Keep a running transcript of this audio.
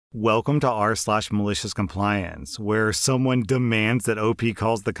Welcome to r/malicious-compliance, where someone demands that OP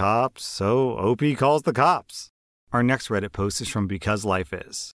calls the cops, so OP calls the cops. Our next Reddit post is from Because Life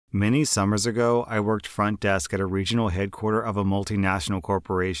Is. Many summers ago, I worked front desk at a regional headquarter of a multinational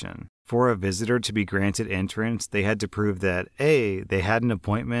corporation. For a visitor to be granted entrance, they had to prove that A, they had an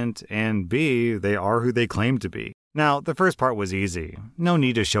appointment, and B, they are who they claim to be. Now, the first part was easy. No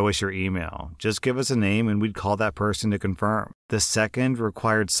need to show us your email. Just give us a name and we'd call that person to confirm. The second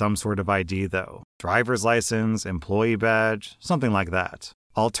required some sort of ID though. Driver's license, employee badge, something like that.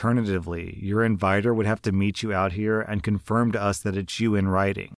 Alternatively, your inviter would have to meet you out here and confirm to us that it's you in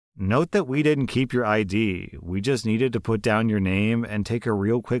writing. Note that we didn't keep your ID. We just needed to put down your name and take a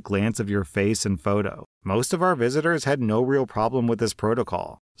real quick glance of your face and photo. Most of our visitors had no real problem with this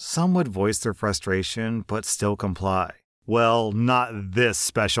protocol. Some would voice their frustration, but still comply. Well, not this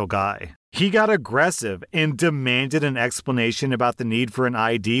special guy. He got aggressive and demanded an explanation about the need for an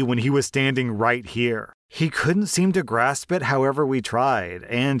ID when he was standing right here. He couldn't seem to grasp it however we tried,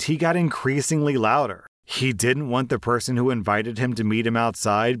 and he got increasingly louder. He didn't want the person who invited him to meet him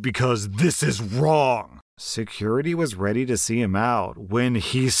outside because this is wrong. Security was ready to see him out when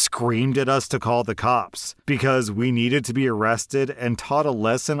he screamed at us to call the cops because we needed to be arrested and taught a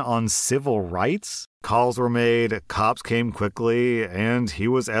lesson on civil rights. Calls were made, cops came quickly, and he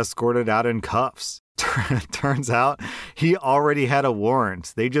was escorted out in cuffs. Turns out he already had a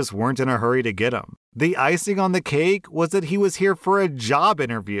warrant. They just weren't in a hurry to get him. The icing on the cake was that he was here for a job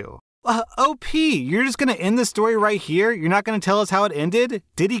interview. OP, you're just going to end the story right here? You're not going to tell us how it ended?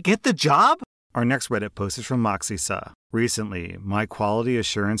 Did he get the job? Our next Reddit post is from Moxie-sa. Recently, my quality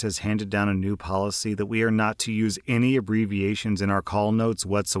assurance has handed down a new policy that we are not to use any abbreviations in our call notes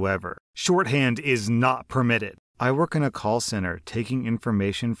whatsoever. Shorthand is not permitted. I work in a call center taking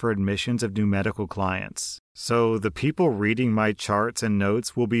information for admissions of new medical clients. So the people reading my charts and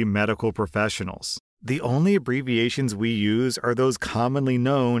notes will be medical professionals. The only abbreviations we use are those commonly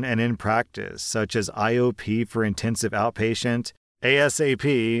known and in practice, such as IOP for intensive outpatient,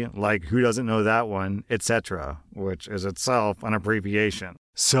 ASAP, like who doesn't know that one, etc., which is itself an abbreviation.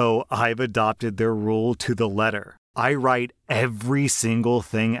 So I've adopted their rule to the letter. I write every single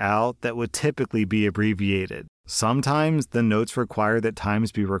thing out that would typically be abbreviated. Sometimes the notes require that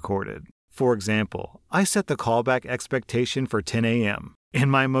times be recorded. For example, I set the callback expectation for 10 a.m. In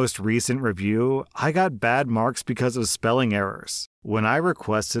my most recent review, I got bad marks because of spelling errors. When I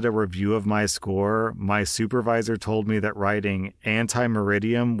requested a review of my score, my supervisor told me that writing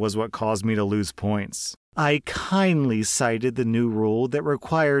anti-meridium was what caused me to lose points. I kindly cited the new rule that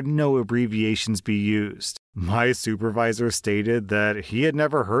required no abbreviations be used. My supervisor stated that he had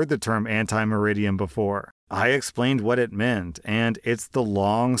never heard the term anti-meridium before. I explained what it meant, and it's the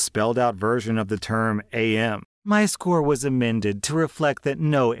long, spelled-out version of the term AM. My score was amended to reflect that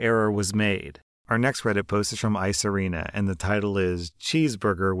no error was made. Our next Reddit post is from Ice Arena, and the title is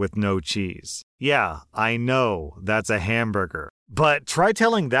Cheeseburger with No Cheese. Yeah, I know, that's a hamburger. But try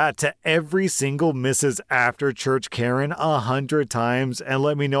telling that to every single Mrs. After Church Karen 100 times and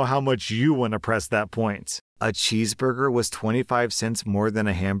let me know how much you want to press that point. A cheeseburger was 25 cents more than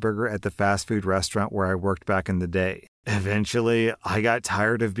a hamburger at the fast food restaurant where I worked back in the day. Eventually, I got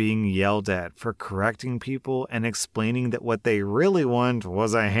tired of being yelled at for correcting people and explaining that what they really want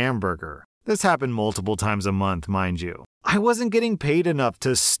was a hamburger. This happened multiple times a month, mind you. I wasn't getting paid enough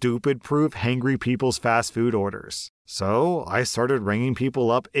to stupid-proof hangry people's fast food orders. So I started ringing people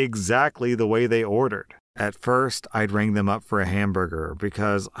up exactly the way they ordered. At first, I'd ring them up for a hamburger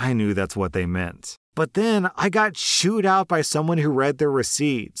because I knew that's what they meant. But then I got chewed out by someone who read their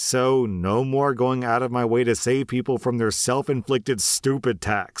receipt, so no more going out of my way to save people from their self-inflicted stupid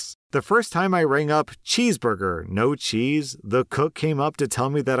tax. The first time I rang up cheeseburger, no cheese, the cook came up to tell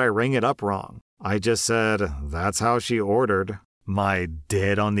me that I rang it up wrong. I just said, that's how she ordered. My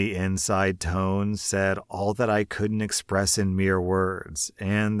dead on the inside tone said all that I couldn't express in mere words,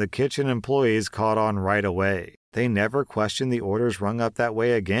 and the kitchen employees caught on right away. They never questioned the orders rung up that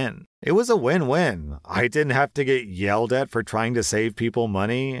way again. It was a win-win. I didn't have to get yelled at for trying to save people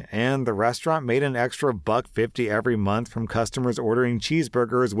money, and the restaurant made an extra $1.50 every month from customers ordering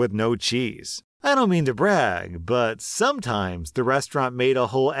cheeseburgers with no cheese. I don't mean to brag, but sometimes the restaurant made a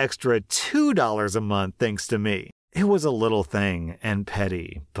whole extra $2 a month thanks to me. It was a little thing and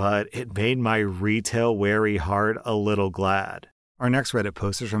petty, but it made my retail-weary heart a little glad. Our next Reddit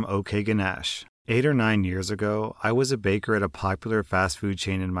post is from OK Ganesh. 8 or 9 years ago, I was a baker at a popular fast food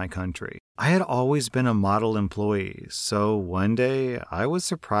chain in my country. I had always been a model employee, so one day I was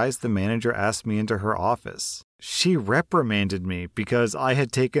surprised the manager asked me into her office. She reprimanded me because I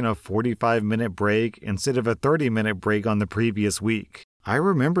had taken a 45-minute break instead of a 30-minute break on the previous week. I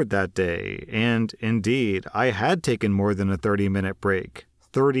remembered that day, and indeed, I had taken more than a 30-minute break.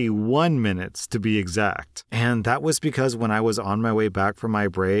 31 minutes to be exact. And that was because when I was on my way back from my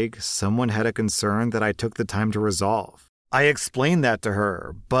break, someone had a concern that I took the time to resolve. I explained that to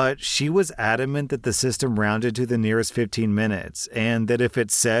her, but she was adamant that the system rounded to the nearest 15 minutes, and that if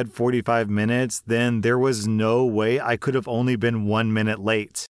it said 45 minutes, then there was no way I could have only been 1 minute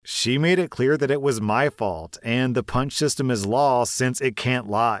late. She made it clear that it was my fault, and the punch system is law since it can't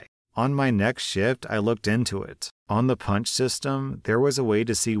lie. On my next shift, I looked into it. On the punch system, there was a way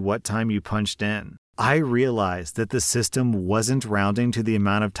to see what time you punched in. I realized that the system wasn't rounding to the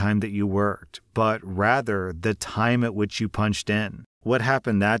amount of time that you worked, but rather the time at which you punched in. What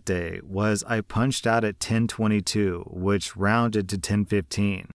happened that day was I punched out at 10:22, which rounded to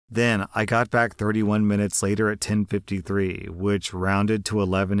 10:15. Then I got back 31 minutes later at 10:53, which rounded to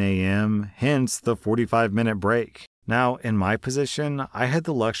 11 a.m., hence the 45-minute break. Now, in my position, I had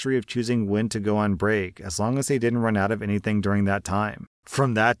the luxury of choosing when to go on break as long as they didn't run out of anything during that time.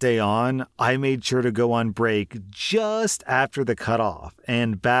 From that day on, I made sure to go on break just after the cutoff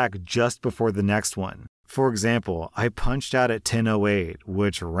and back just before the next one. For example, I punched out at 10:08,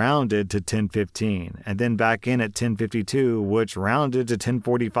 which rounded to 10:15, and then back in at 10:52, which rounded to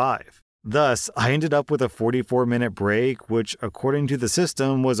 10:45. Thus, I ended up with a 44-minute break, which according to the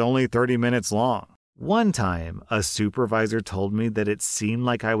system was only 30 minutes long. One time, a supervisor told me that it seemed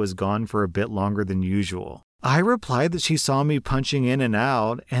like I was gone for a bit longer than usual. I replied that she saw me punching in and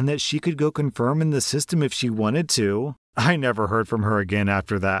out and that she could go confirm in the system if she wanted to. I never heard from her again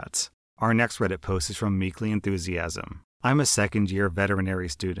after that. Our next Reddit post is from Meekly Enthusiasm. I'm a second-year veterinary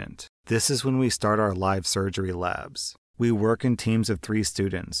student. This is when we start our live surgery labs. We work in teams of 3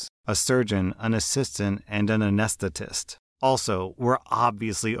 students, a surgeon, an assistant, and an anesthetist. Also, we're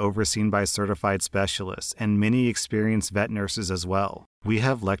obviously overseen by certified specialists and many experienced vet nurses as well. We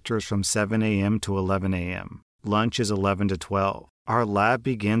have lectures from 7 a.m. to 11 a.m. Lunch is 11 to 12. Our lab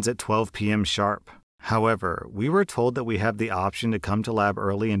begins at 12 p.m. sharp. However, we were told that we have the option to come to lab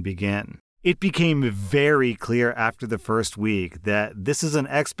early and begin. It became very clear after the first week that this is an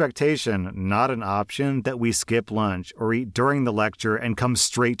expectation, not an option, that we skip lunch or eat during the lecture and come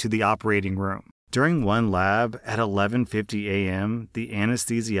straight to the operating room. During one lab, at 11:50 a.m., the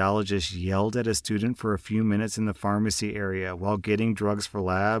anesthesiologist yelled at a student for a few minutes in the pharmacy area while getting drugs for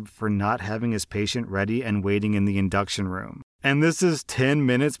lab for not having his patient ready and waiting in the induction room. And this is 10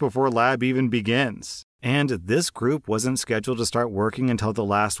 minutes before lab even begins. And this group wasn't scheduled to start working until the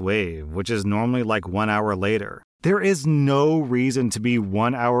last wave, which is normally like 1 hour later. There is no reason to be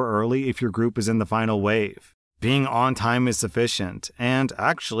 1 hour early if your group is in the final wave. Being on time is sufficient, and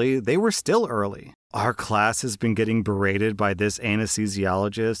actually, they were still early. Our class has been getting berated by this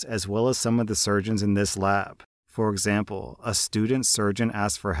anesthesiologist as well as some of the surgeons in this lab. For example, a student surgeon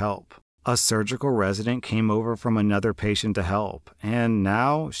asked for help. A surgical resident came over from another patient to help, and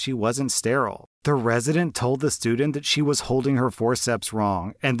now she wasn't sterile. The resident told the student that she was holding her forceps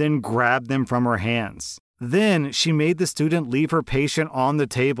wrong and then grabbed them from her hands. Then she made the student leave her patient on the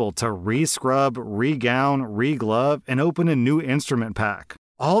table to re-scrub, re-gown, re-glove, and open a new instrument pack.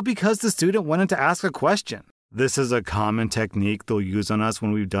 All because the student wanted to ask a question. This is a common technique they'll use on us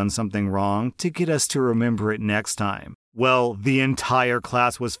when we've done something wrong to get us to remember it next time. Well, the entire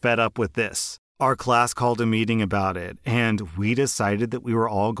class was fed up with this. Our class called a meeting about it, and we decided that we were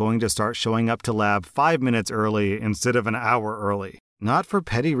all going to start showing up to lab 5 minutes early instead of an hour early. Not for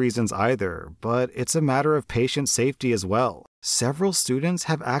petty reasons either, but it's a matter of patient safety as well. Several students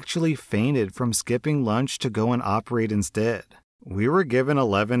have actually fainted from skipping lunch to go and operate instead. We were given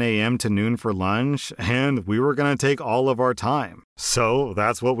 11 a.m. to noon for lunch, and we were going to take all of our time. So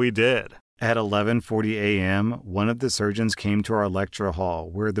that's what we did. At 11:40 a.m., one of the surgeons came to our lecture hall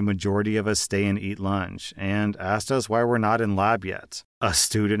where the majority of us stay and eat lunch and asked us why we're not in lab yet. A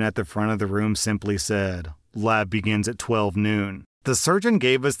student at the front of the room simply said, "Lab begins at 12 noon. The surgeon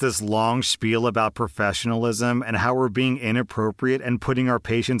gave us this long spiel about professionalism and how we're being inappropriate and putting our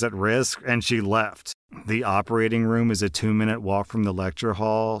patients at risk, and she left. The operating room is a 2-minute walk from the lecture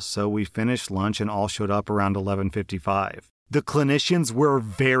hall, so we finished lunch and all showed up around 11:55. The clinicians were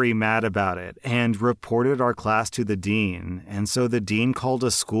very mad about it and reported our class to the dean, and so the dean called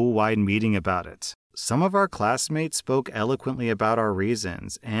a school-wide meeting about it. Some of our classmates spoke eloquently about our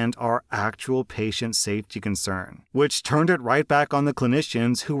reasons and our actual patient safety concern, which turned it right back on the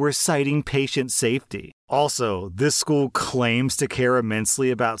clinicians who were citing patient safety. Also, this school claims to care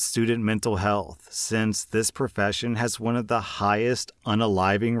immensely about student mental health, since this profession has one of the highest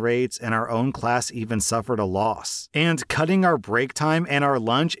unaliving rates and our own class even suffered a loss. And cutting our break time and our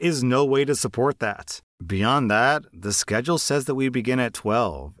lunch is no way to support that. Beyond that, the schedule says that we begin at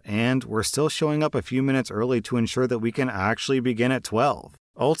 12, and we're still showing up a few minutes early to ensure that we can actually begin at 12.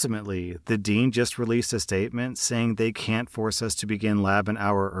 Ultimately, the dean just released a statement saying they can't force us to begin lab an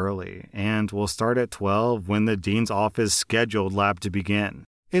hour early, and we'll start at 12 when the dean's office scheduled lab to begin.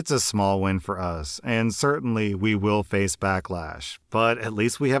 It's a small win for us, and certainly we will face backlash, but at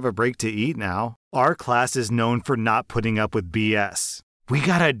least we have a break to eat now. Our class is known for not putting up with BS. We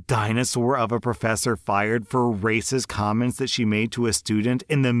got a dinosaur of a professor fired for racist comments that she made to a student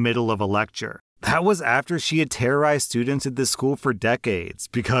in the middle of a lecture. That was after she had terrorized students at this school for decades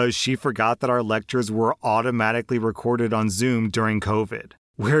because she forgot that our lectures were automatically recorded on Zoom during COVID.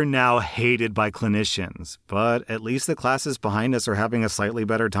 We're now hated by clinicians, but at least the classes behind us are having a slightly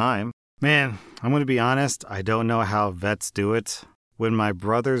better time. Man, I'm going to be honest, I don't know how vets do it. When my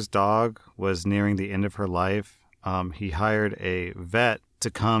brother's dog was nearing the end of her life, he hired a vet to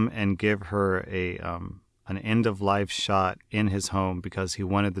come and give her an end-of-life shot in his home because he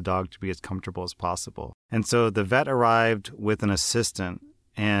wanted the dog to be as comfortable as possible. And so the vet arrived with an assistant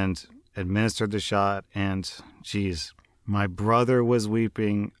and administered the shot, and geez, my brother was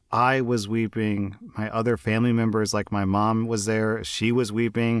weeping, I was weeping, my other family members like my mom was there, she was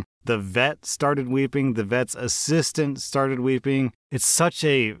weeping. The vet started weeping, the vet's assistant started weeping. It's such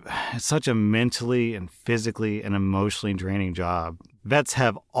a mentally and physically and emotionally draining job. Vets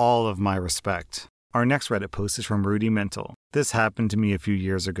have all of my respect. Our next Reddit post is from Rudy Mental. This happened to me a few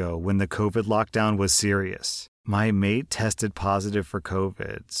years ago when the COVID lockdown was serious. My mate tested positive for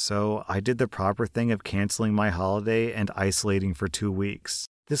COVID, so I did the proper thing of canceling my holiday and isolating for 2 weeks.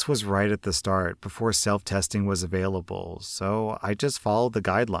 This was right at the start, before self-testing was available, so I just followed the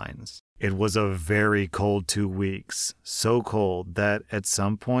guidelines. It was a very cold 2 weeks, so cold that at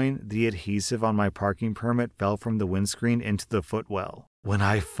some point the adhesive on my parking permit fell from the windscreen into the footwell. When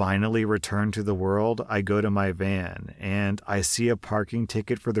I finally return to the world, I go to my van, and I see a parking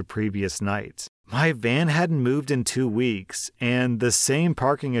ticket for the previous night. My van hadn't moved in 2 weeks, and the same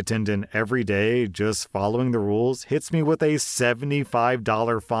parking attendant every day, just following the rules, hits me with a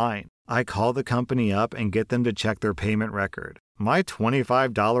 $75 fine. I call the company up and get them to check their payment record. My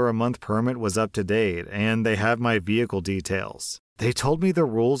 $25 a month permit was up to date, and they have my vehicle details. They told me the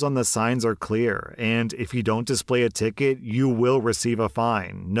rules on the signs are clear, and if you don't display a ticket, you will receive a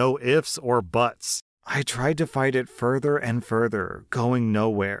fine. No ifs or buts. I tried to fight it further and further, going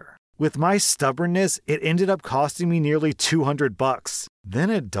nowhere. With my stubbornness, it ended up costing me nearly $200. Then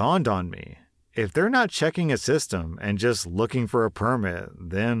it dawned on me. If they're not checking a system and just looking for a permit,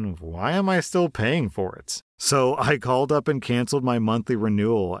 then why am I still paying for it? So I called up and canceled my monthly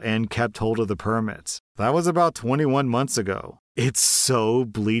renewal and kept hold of the permit. That was about 21 months ago. It's so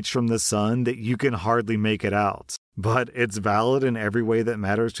bleached from the sun that you can hardly make it out. But it's valid in every way that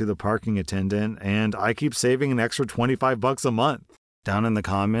matters to the parking attendant, and I keep saving an extra $25 a month. Down in the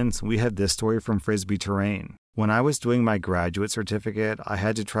comments, we had this story from Frisbee Terrain. When I was doing my graduate certificate, I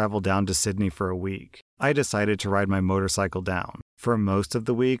had to travel down to Sydney for a week. I decided to ride my motorcycle down. For most of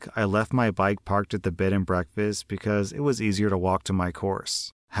the week, I left my bike parked at the bed and breakfast because it was easier to walk to my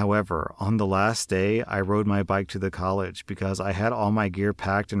course. However, on the last day, I rode my bike to the college because I had all my gear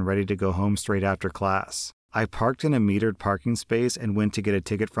packed and ready to go home straight after class. I parked in a metered parking space and went to get a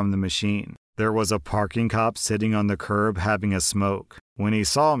ticket from the machine. There was a parking cop sitting on the curb having a smoke. When he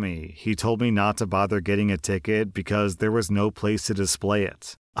saw me, he told me not to bother getting a ticket because there was no place to display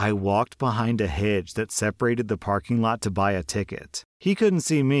it. I walked behind a hedge that separated the parking lot to buy a ticket. He couldn't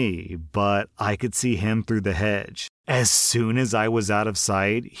see me, but I could see him through the hedge. As soon as I was out of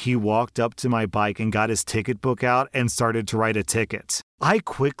sight, he walked up to my bike and got his ticket book out and started to write a ticket. I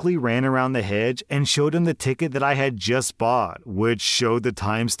quickly ran around the hedge and showed him the ticket that I had just bought, which showed the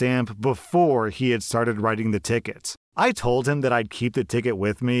timestamp before he had started writing the ticket. I told him that I'd keep the ticket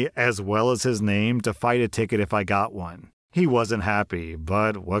with me as well as his name to fight a ticket if I got one. He wasn't happy,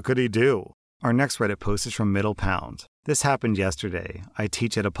 but what could he do? Our next Reddit post is from Middle Pound. This happened yesterday. I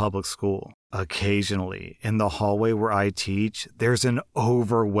teach at a public school. Occasionally, in the hallway where I teach, there's an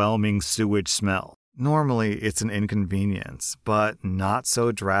overwhelming sewage smell. Normally, it's an inconvenience, but not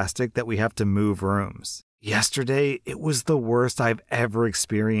so drastic that we have to move rooms. Yesterday, it was the worst I've ever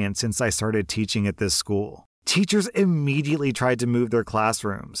experienced since I started teaching at this school. Teachers immediately tried to move their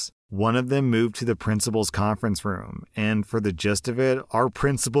classrooms. One of them moved to the principal's conference room, and for the gist of it, our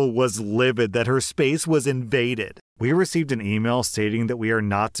principal was livid that her space was invaded. We received an email stating that we are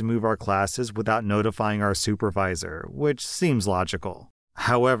not to move our classes without notifying our supervisor, which seems logical.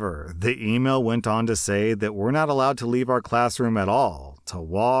 However, the email went on to say that we're not allowed to leave our classroom at all, to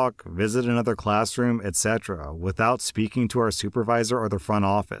walk, visit another classroom, etc., without speaking to our supervisor or the front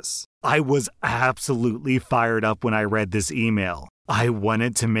office. I was absolutely fired up when I read this email. I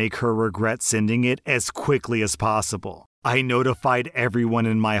wanted to make her regret sending it as quickly as possible. I notified everyone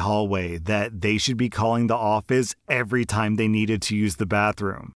in my hallway that they should be calling the office every time they needed to use the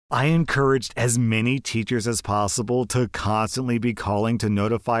bathroom. I encouraged as many teachers as possible to constantly be calling to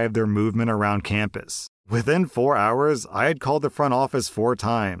notify of their movement around campus. Within 4 hours, I had called the front office 4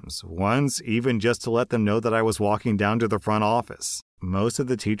 times, once even just to let them know that I was walking down to the front office. Most of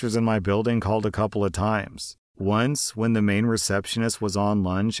the teachers in my building called a couple of times. Once, when the main receptionist was on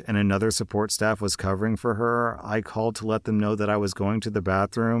lunch and another support staff was covering for her, I called to let them know that I was going to the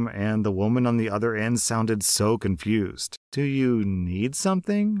bathroom, and the woman on the other end sounded so confused. "Do you need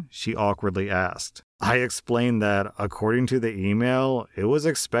something?" she awkwardly asked. I explained that, according to the email, it was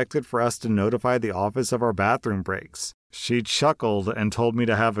expected for us to notify the office of our bathroom breaks. She chuckled and told me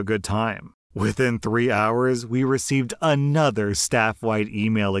to have a good time. Within 3 hours, we received another staff-wide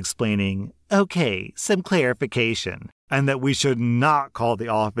email explaining, "Okay, some clarification," and that we should not call the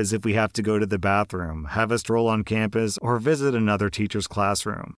office if we have to go to the bathroom, have a stroll on campus, or visit another teacher's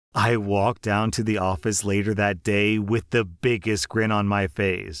classroom. I walked down to the office later that day with the biggest grin on my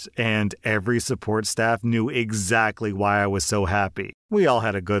face, and every support staff knew exactly why I was so happy. We all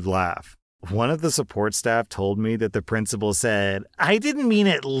had a good laugh. One of the support staff told me that the principal said, "I didn't mean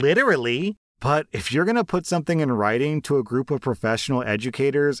it literally." But if you're going to put something in writing to a group of professional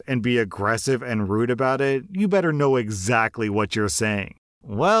educators and be aggressive and rude about it, you better know exactly what you're saying.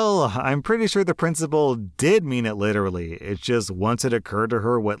 Well, I'm pretty sure the principal did mean it literally. It's just once it occurred to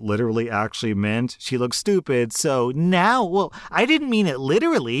her what literally actually meant, she looked stupid. So now, well, I didn't mean it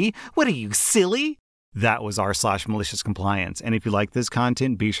literally. What are you, silly? That was r/maliciouscompliance. And if you like this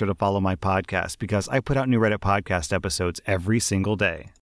content, be sure to follow my podcast because I put out new Reddit podcast episodes every single day.